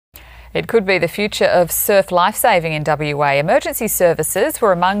It could be the future of surf lifesaving in WA. Emergency services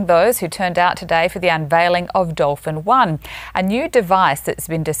were among those who turned out today for the unveiling of Dolphin1, a new device that's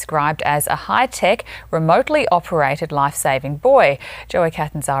been described as a high-tech, remotely operated lifesaving buoy. Joey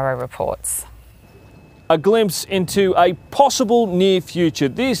Catanzaro reports. A glimpse into a possible near future.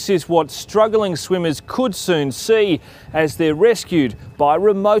 This is what struggling swimmers could soon see as they're rescued by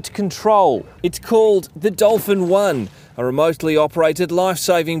remote control. It's called the Dolphin1, a remotely operated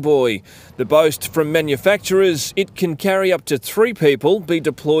life-saving buoy. The boast from manufacturers, it can carry up to 3 people, be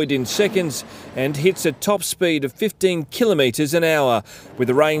deployed in seconds and hits a top speed of 15 kilometres an hour. With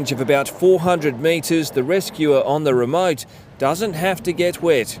a range of about 400 metres, the rescuer on the remote doesn't have to get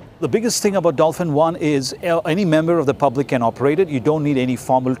wet. The biggest thing about Dolphin1 is any member of the public can operate it. You don't need any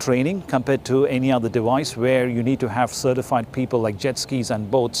formal training compared to any other device where you need to have certified people like jet skis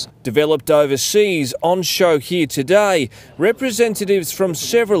and boats. Developed overseas, on show here today, representatives from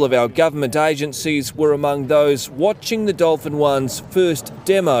several of our government agencies were among those watching the Dolphin1's first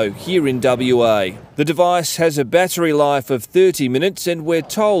demo here in WA. The device has a battery life of 30 minutes and we're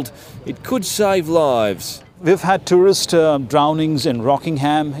told it could save lives. We've had tourist drownings in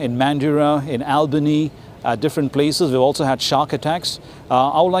Rockingham, in Mandurah, in Albany, different places. We've also had shark attacks.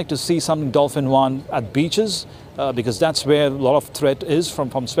 I would like to see something Dolphin1 at beaches because that's where a lot of threat is,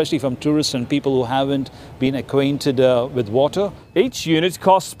 especially from tourists and people who haven't been acquainted with water. Each unit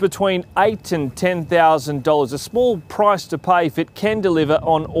costs between $8,000 and $10,000, a small price to pay if it can deliver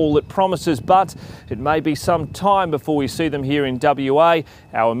on all it promises, but it may be some time before we see them here in WA.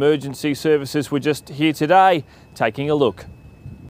 Our emergency services were just here today taking a look.